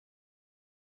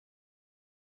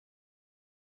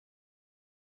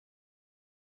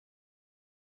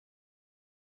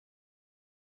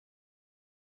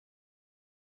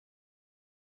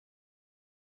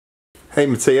Hey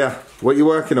Mattia, what are you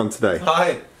working on today?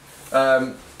 Hi.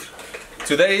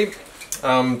 Today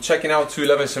I'm checking out two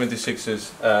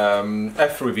 1176s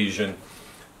F revision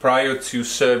prior to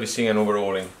servicing and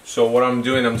overhauling. So what I'm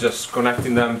doing, I'm just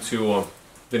connecting them to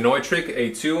the Neutrik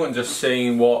A2 and just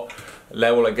saying what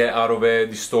level I get out of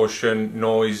it, distortion,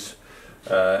 noise,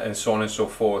 and so on and so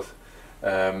forth.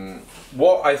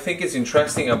 What I think is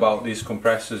interesting about these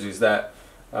compressors is that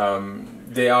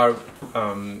they are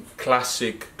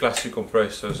classic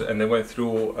compressors, and they went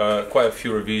through quite a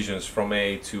few revisions from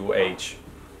A to H,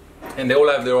 and they all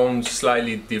have their own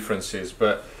slightly differences,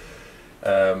 but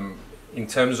in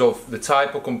terms of the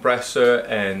type of compressor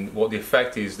and what the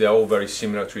effect is, they're all very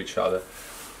similar to each other.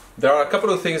 There are a couple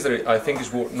of things that I think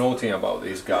is worth noting about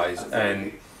these guys,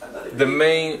 and the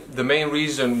main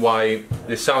reason why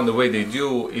they sound the way they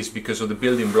do is because of the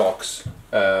building blocks,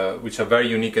 which are very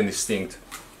unique and distinct.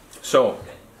 So,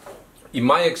 in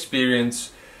my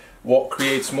experience, what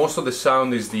creates most of the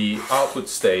sound is the output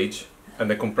stage and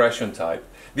the compression type.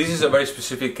 This is a very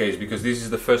specific case because this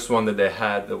is the first one that they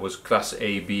had that was class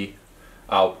AB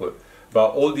output.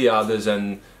 But all the others,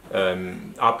 and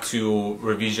up to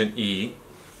revision E,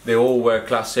 they all were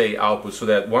class A output, so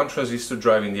that one transistor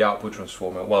driving the output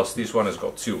transformer, whilst this one has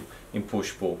got two in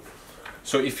push-pull.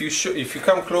 So if you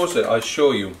come closer, I'll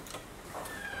show you.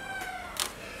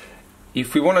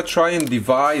 If we want to try and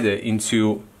divide it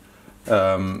into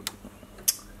the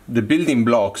building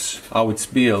blocks, how it's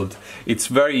built, it's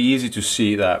very easy to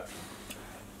see that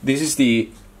this is the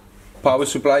power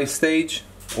supply stage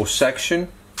or section.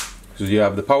 So you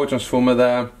have the power transformer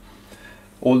there,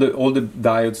 all the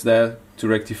diodes there to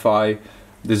rectify,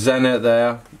 the Zener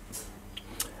there,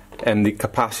 and the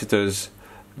capacitors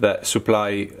that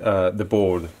supply the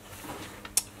board.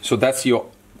 So that's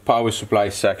your power supply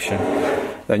section.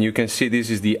 Then you can see this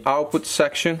is the output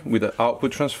section with the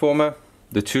output transformer,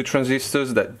 the two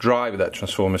transistors that drive that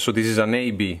transformer. So this is an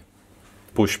AB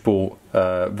push-pull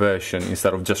version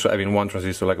instead of just having one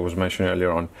transistor like I was mentioning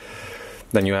earlier on.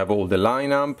 Then you have all the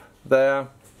line amp there,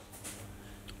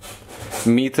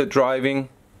 meter driving,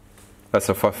 that's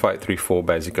a 5534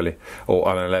 basically, or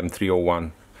an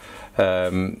LM301.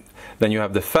 Then you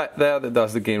have the FET there that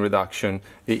does the gain reduction,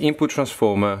 the input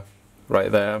transformer right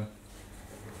there.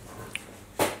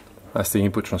 That's the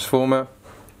input transformer,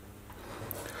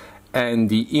 and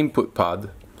the input pad.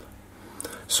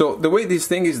 So the way this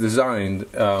thing is designed,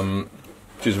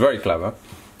 which is very clever,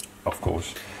 of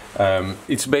course,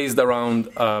 it's based around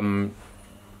an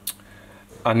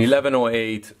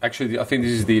 1108, actually I think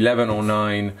this is the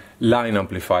 1109 line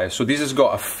amplifier. So this has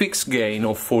got a fixed gain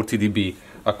of 40 dB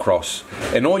across,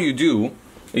 and all you do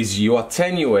is you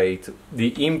attenuate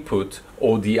the input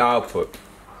or the output.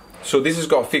 So this has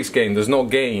got a fixed gain, there's no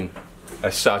gain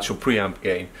as such, or preamp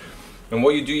gain. And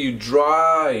what you do, you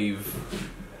drive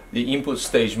the input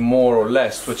stage more or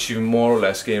less to achieve more or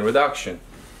less gain reduction.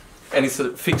 And it's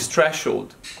a fixed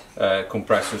threshold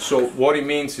compressor. So what it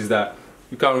means is that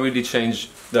you can't really change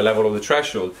the level of the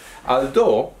threshold.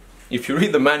 Although, if you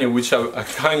read the manual, which I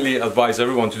kindly advise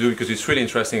everyone to do because it's really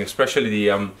interesting, especially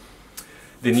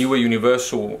the newer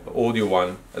universal audio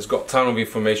one has got a ton of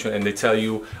information, and they tell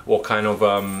you what kind of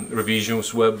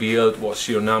revisions were built, what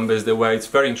serial numbers there were. It's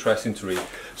very interesting to read.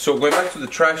 So going back to the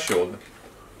threshold,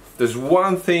 there's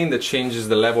one thing that changes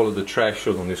the level of the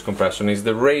threshold on this compressor, and is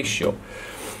the ratio.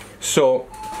 So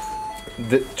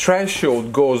the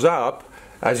threshold goes up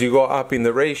as you go up in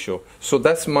the ratio. So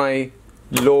that's my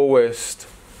lowest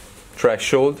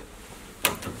threshold,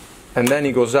 and then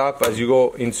it goes up as you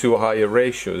go into higher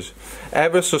ratios.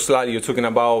 Ever so slightly, you're talking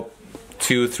about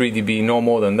 2-3 dB, no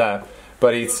more than that,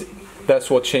 but that's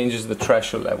what changes the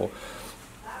threshold level.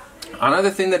 Another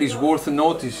thing that is worth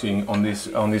noticing on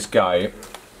this guy,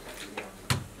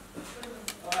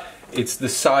 it's the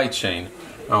side chain.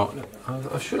 Now,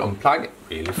 I should unplug it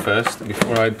really first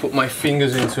before I put my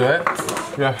fingers into it,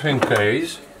 just in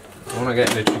case I want to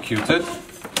get electrocuted.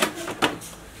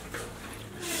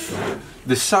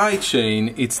 The side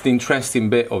chain, it's the interesting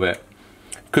bit of it,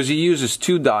 because it uses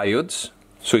two diodes,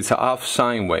 so it's a half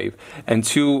sine wave, and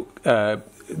two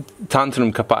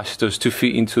tantalum capacitors to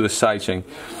fit into the side chain.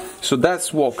 So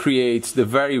that's what creates the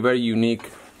very, very unique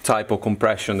type of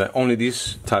compression that only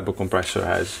this type of compressor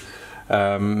has.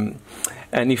 And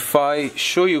if I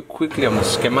show you quickly on the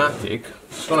schematic, I'm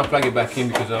just going to plug it back in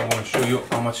because I want to show you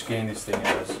how much gain this thing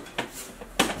has.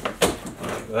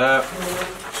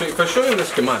 So if I show you the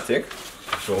schematic,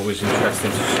 it's always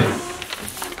interesting to see.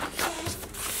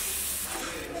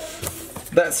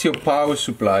 That's your power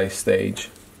supply stage,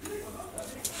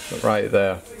 right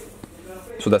there.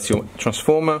 So that's your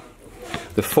transformer,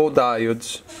 the 4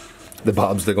 diodes, the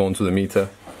bulbs that go into the meter,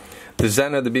 the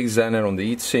Zener, the big Zener on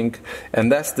the heatsink,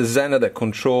 and that's the Zener that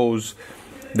controls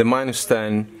the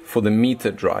 -10 for the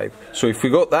meter drive. So if we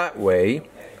go that way,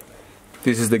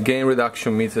 this is the gain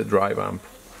reduction meter drive amp.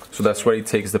 So that's where it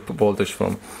takes the voltage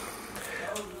from.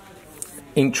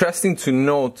 Interesting to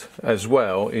note as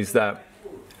well is that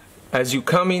as you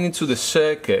come into the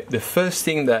circuit, the first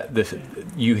thing that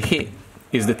you hit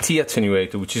is the T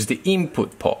attenuator, which is the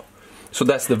input pot. So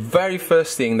that's the very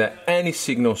first thing that any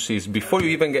signal sees before you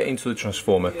even get into the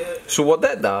transformer. So what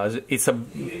that does, it's a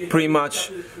pretty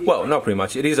much, well, not pretty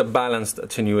much, it is a balanced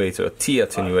attenuator, a T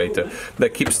attenuator,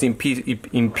 that keeps the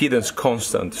impedance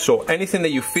constant. So anything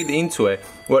that you feed into it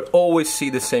will always see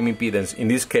the same impedance. In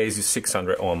this case, it's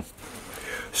 600 ohm.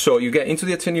 So you get into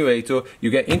the attenuator, you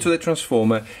get into the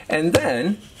transformer, and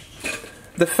then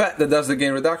the FET that does the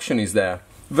gain reduction is there.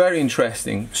 Very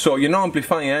interesting. So you're not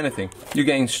amplifying anything. You're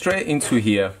getting straight into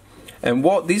here. And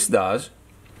what this does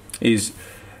is,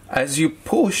 as you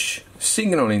push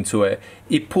signal into it,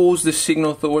 it pulls the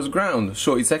signal towards ground.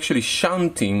 So it's actually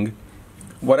shunting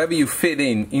whatever you feed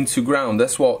into ground.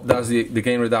 That's what does the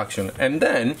gain reduction. And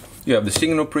then you have the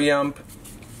signal preamp,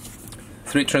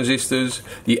 3 transistors,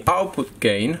 the output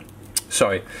gain,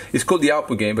 sorry, it's called the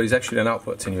output gain, but it's actually an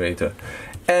output attenuator,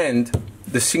 and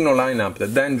the signal line amp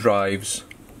that then drives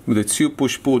with the 2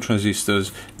 push-pull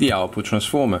transistors the output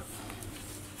transformer.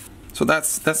 So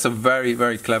that's a very,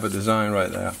 very clever design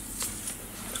right there.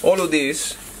 All of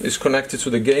this is connected to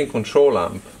the gain control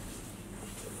amp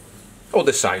or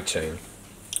the sidechain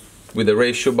with the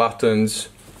ratio buttons.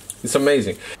 It's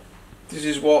amazing. This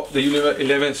is what the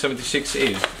 1176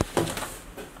 is.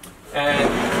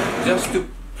 And just to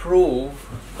prove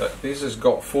that this has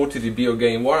got 40 dB of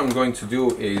gain, what I'm going to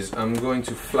do is I'm going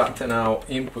to flatten out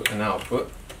input and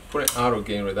output, put it out of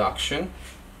gain reduction.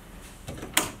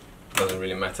 Doesn't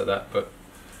really matter that, but,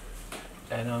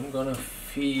 and I'm gonna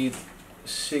feed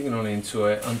signal into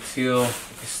it until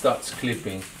it starts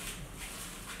clipping.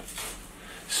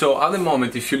 So at the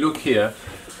moment, if you look here,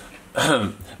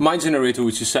 my generator,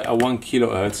 which is set at 1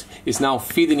 kHz, is now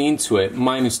feeding into it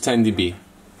 -10 dB.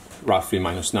 Roughly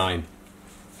 -9,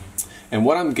 and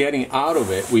what I'm getting out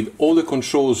of it with all the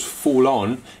controls full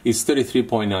on is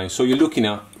 33.9. So you're looking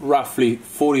at roughly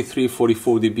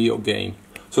 43-44 dB of gain.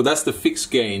 So that's the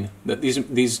fixed gain that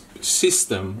this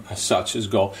system as such has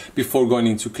got before going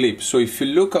into clip. So if you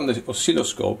look on the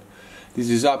oscilloscope, this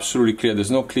is absolutely clear.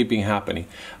 There's no clipping happening.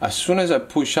 As soon as I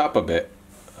push up a bit,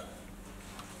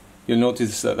 you'll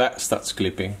notice that that starts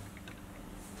clipping.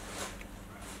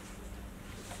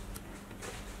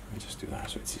 Do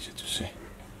that so it's easier to see.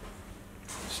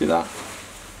 See that?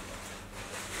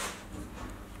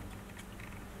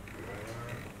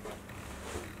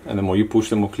 And the more you push,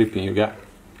 the more clipping you get.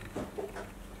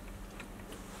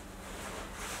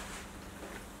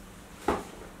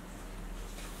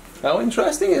 How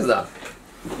interesting is that?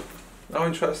 How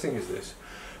interesting is this?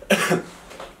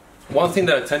 One thing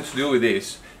that I tend to do with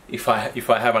this, if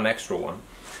I have an extra one,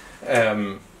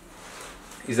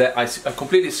 is that I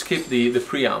completely skip the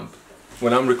preamp.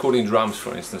 When I'm recording drums,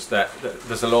 for instance,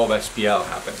 there's a lot of SPL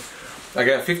happening. I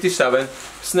get a 57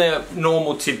 snare,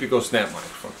 normal, typical snare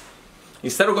microphone.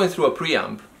 Instead of going through a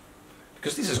preamp,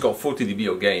 because this has got 40 dB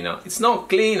of gain now, it's not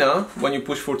cleaner when you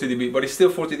push 40 dB, but it's still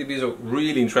 40 dB of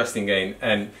really interesting gain,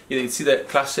 and it's either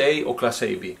Class A or Class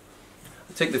AB.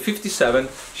 I take the 57,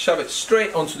 shove it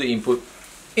straight onto the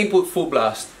input full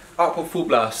blast, output full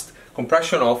blast,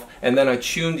 compression off, and then I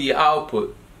tune the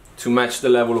output to match the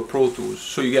level of Pro Tools,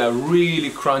 so you get a really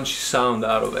crunchy sound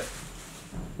out of it.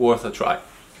 Worth a try.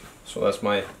 So that's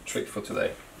my trick for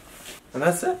today. And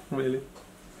that's it, really.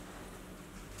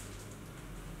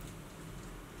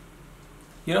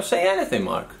 You don't say anything,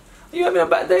 Mark. Are you having a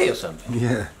bad day or something?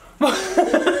 Yeah.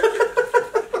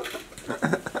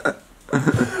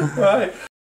 Right.